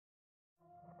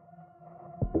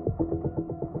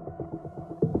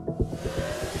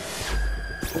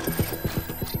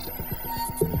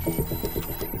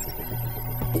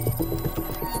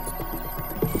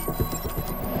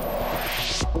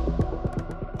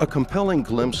A compelling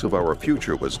glimpse of our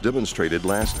future was demonstrated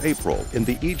last April in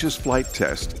the Aegis Flight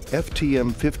Test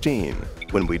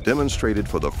FTM-15, when we demonstrated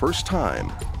for the first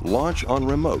time launch on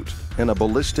remote in a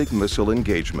ballistic missile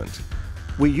engagement.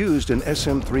 We used an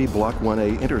SM-3 Block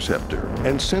 1A interceptor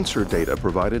and sensor data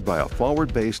provided by a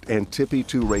forward-based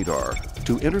Antipi-2 radar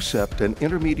to intercept an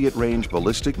intermediate-range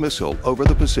ballistic missile over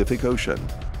the Pacific Ocean,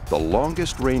 the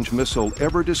longest-range missile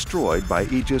ever destroyed by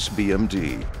Aegis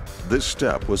BMD. This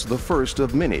step was the first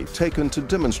of many taken to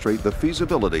demonstrate the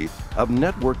feasibility of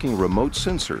networking remote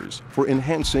sensors for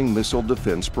enhancing missile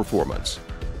defense performance.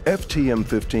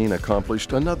 FTM-15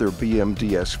 accomplished another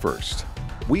BMDS first.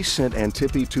 We sent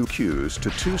Antipi-2Qs to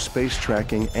two Space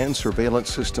Tracking and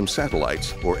Surveillance System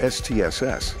satellites, or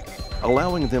STSS,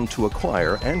 allowing them to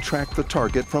acquire and track the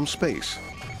target from space,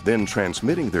 then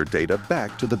transmitting their data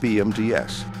back to the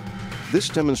BMDS. This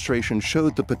demonstration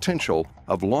showed the potential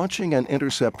of launching an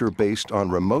interceptor based on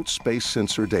remote space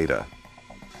sensor data.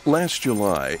 Last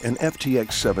July, in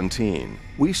FTX-17,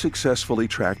 we successfully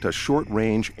tracked a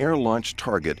short-range air-launched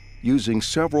target using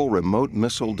several remote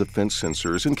missile defense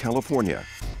sensors in California,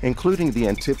 including the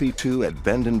Antipi-2 at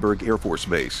Vandenberg Air Force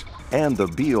Base and the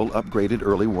Beale upgraded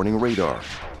early warning radar.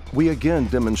 We again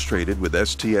demonstrated with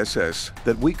STSS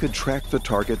that we could track the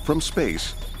target from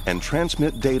space and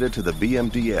transmit data to the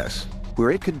BMDS,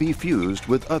 where it could be fused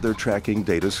with other tracking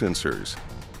data sensors.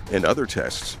 In other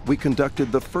tests, we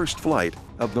conducted the first flight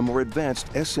of the more advanced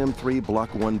SM-3 Block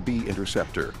 1B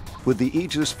interceptor with the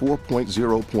Aegis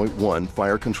 4.0.1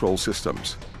 fire control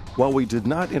systems. While we did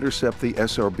not intercept the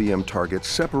SRBM target's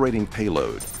separating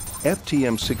payload,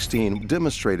 FTM-16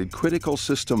 demonstrated critical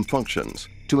system functions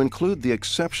to include the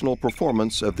exceptional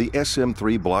performance of the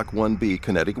SM-3 Block 1B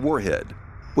kinetic warhead,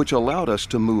 which allowed us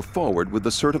to move forward with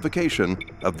the certification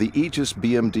of the Aegis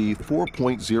BMD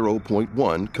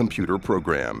 4.0.1 computer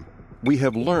program. We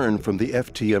have learned from the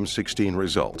FTM-16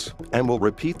 results and will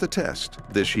repeat the test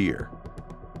this year.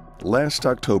 Last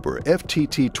October,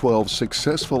 FTT-12's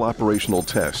successful operational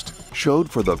test showed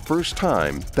for the first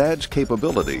time THAAD's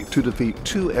capability to defeat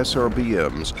two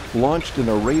SRBMs launched in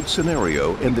a raid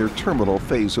scenario in their terminal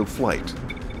phase of flight.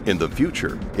 In the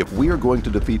future, if we are going to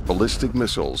defeat ballistic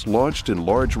missiles launched in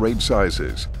large raid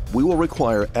sizes, we will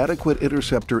require adequate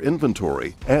interceptor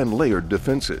inventory and layered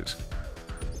defenses.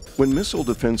 When missile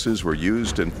defenses were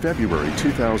used in February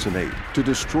 2008 to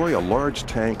destroy a large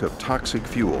tank of toxic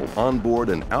fuel on board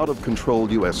an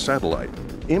out-of-control U.S. satellite,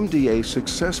 MDA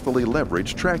successfully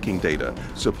leveraged tracking data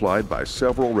supplied by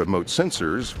several remote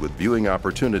sensors with viewing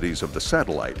opportunities of the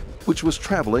satellite, which was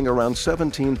traveling around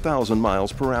 17,000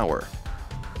 miles per hour.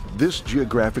 This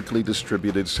geographically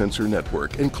distributed sensor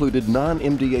network included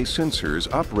non-MDA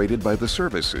sensors operated by the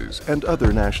services and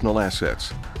other national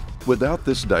assets. Without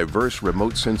this diverse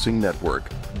remote sensing network,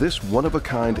 this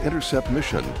one-of-a-kind intercept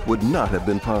mission would not have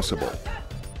been possible.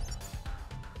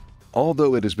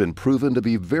 Although it has been proven to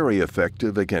be very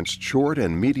effective against short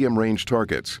and medium-range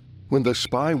targets, when the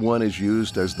Spy-1 is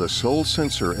used as the sole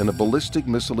sensor in a ballistic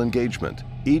missile engagement,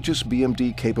 Aegis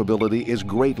BMD capability is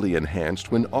greatly enhanced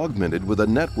when augmented with a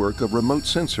network of remote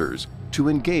sensors to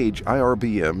engage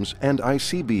IRBMs and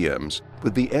ICBMs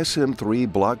with the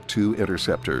SM-3 Block 2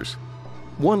 interceptors.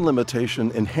 One limitation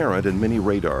inherent in many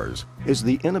radars is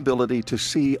the inability to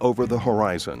see over the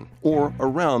horizon or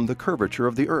around the curvature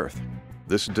of the Earth.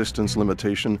 This distance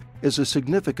limitation is a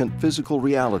significant physical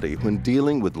reality when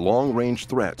dealing with long-range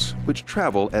threats which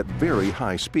travel at very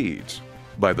high speeds.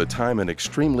 By the time an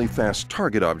extremely fast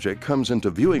target object comes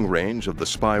into viewing range of the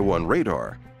Spy-1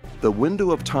 radar, the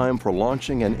window of time for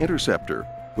launching an interceptor,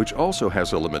 which also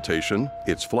has a limitation,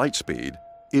 its flight speed,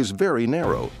 is very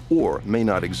narrow or may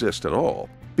not exist at all,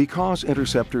 because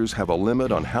interceptors have a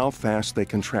limit on how fast they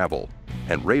can travel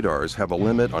and radars have a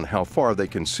limit on how far they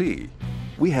can see.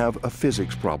 We have a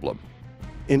physics problem.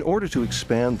 In order to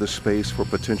expand the space for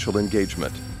potential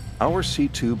engagement, our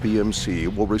C2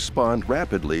 BMC will respond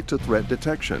rapidly to threat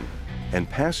detection and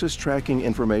passes tracking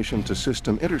information to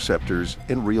system interceptors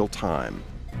in real time.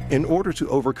 In order to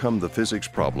overcome the physics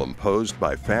problem posed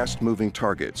by fast-moving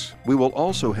targets, we will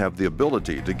also have the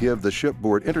ability to give the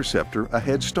shipboard interceptor a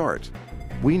head start.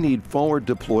 We need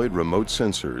forward-deployed remote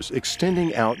sensors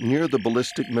extending out near the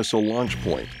ballistic missile launch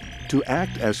point to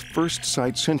act as first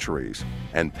sight sentries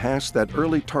and pass that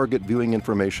early target viewing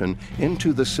information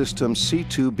into the system's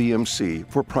C2 BMC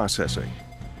for processing.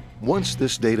 Once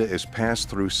this data is passed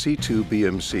through C2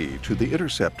 BMC to the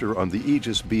interceptor on the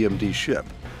Aegis BMD ship,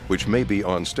 which may be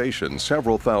on station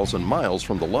several thousand miles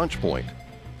from the launch point,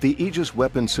 the Aegis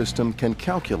weapon system can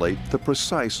calculate the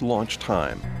precise launch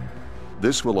time.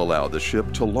 This will allow the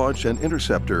ship to launch an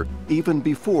interceptor even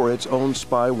before its own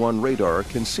Spy-1 radar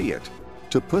can see it.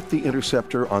 to put the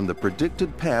interceptor on the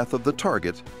predicted path of the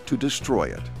target to destroy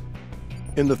it.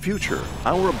 In the future,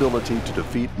 our ability to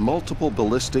defeat multiple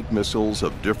ballistic missiles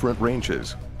of different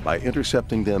ranges by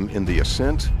intercepting them in the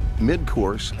ascent,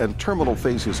 mid-course, and terminal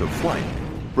phases of flight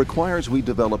requires we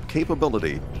develop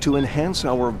capability to enhance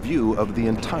our view of the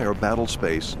entire battle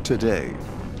space today.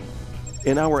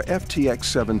 In our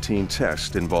FTX-17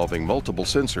 test involving multiple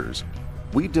sensors,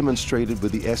 we demonstrated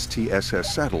with the STSS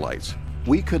satellites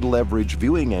we could leverage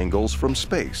viewing angles from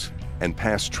space and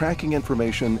pass tracking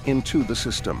information into the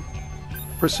system.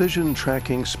 Precision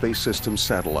Tracking Space System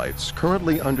satellites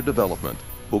currently under development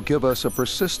will give us a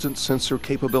persistent sensor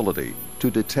capability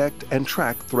to detect and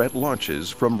track threat launches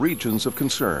from regions of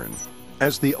concern.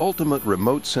 As the ultimate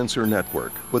remote sensor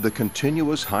network with a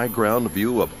continuous high ground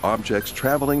view of objects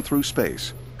traveling through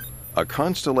space, a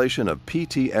constellation of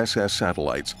PTSS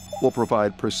satellites will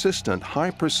provide persistent,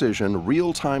 high-precision,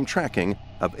 real-time tracking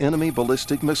of enemy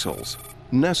ballistic missiles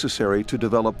necessary to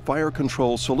develop fire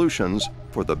control solutions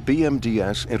for the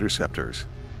BMDS interceptors.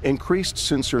 Increased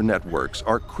sensor networks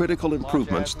are critical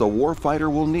improvements the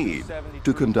warfighter will need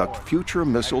to conduct future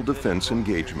missile defense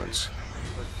engagements.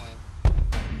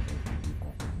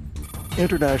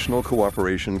 International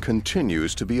cooperation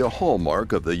continues to be a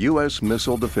hallmark of the U.S.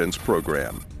 Missile Defense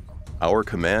Program. Our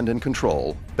command and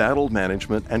control, battle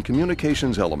management and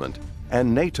communications element,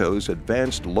 and NATO's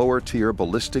advanced lower-tier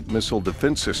ballistic missile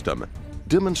defense system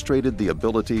demonstrated the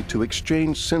ability to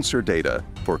exchange sensor data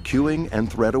for cueing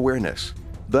and threat awareness,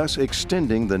 thus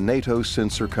extending the NATO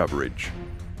sensor coverage.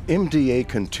 MDA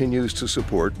continues to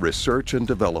support research and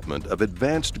development of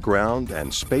advanced ground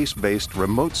and space-based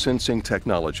remote sensing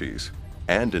technologies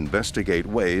and investigate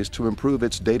ways to improve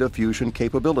its data fusion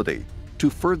capability to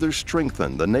further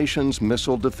strengthen the nation's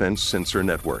missile defense sensor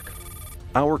network.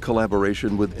 Our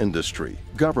collaboration with industry,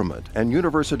 government, and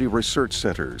university research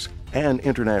centers and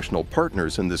international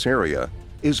partners in this area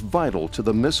is vital to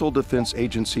the Missile Defense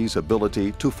Agency's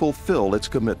ability to fulfill its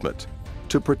commitment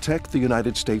to protect the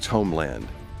United States homeland,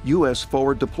 U.S.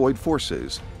 forward deployed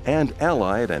forces, and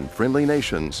allied and friendly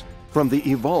nations from the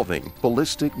evolving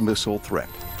ballistic missile threat.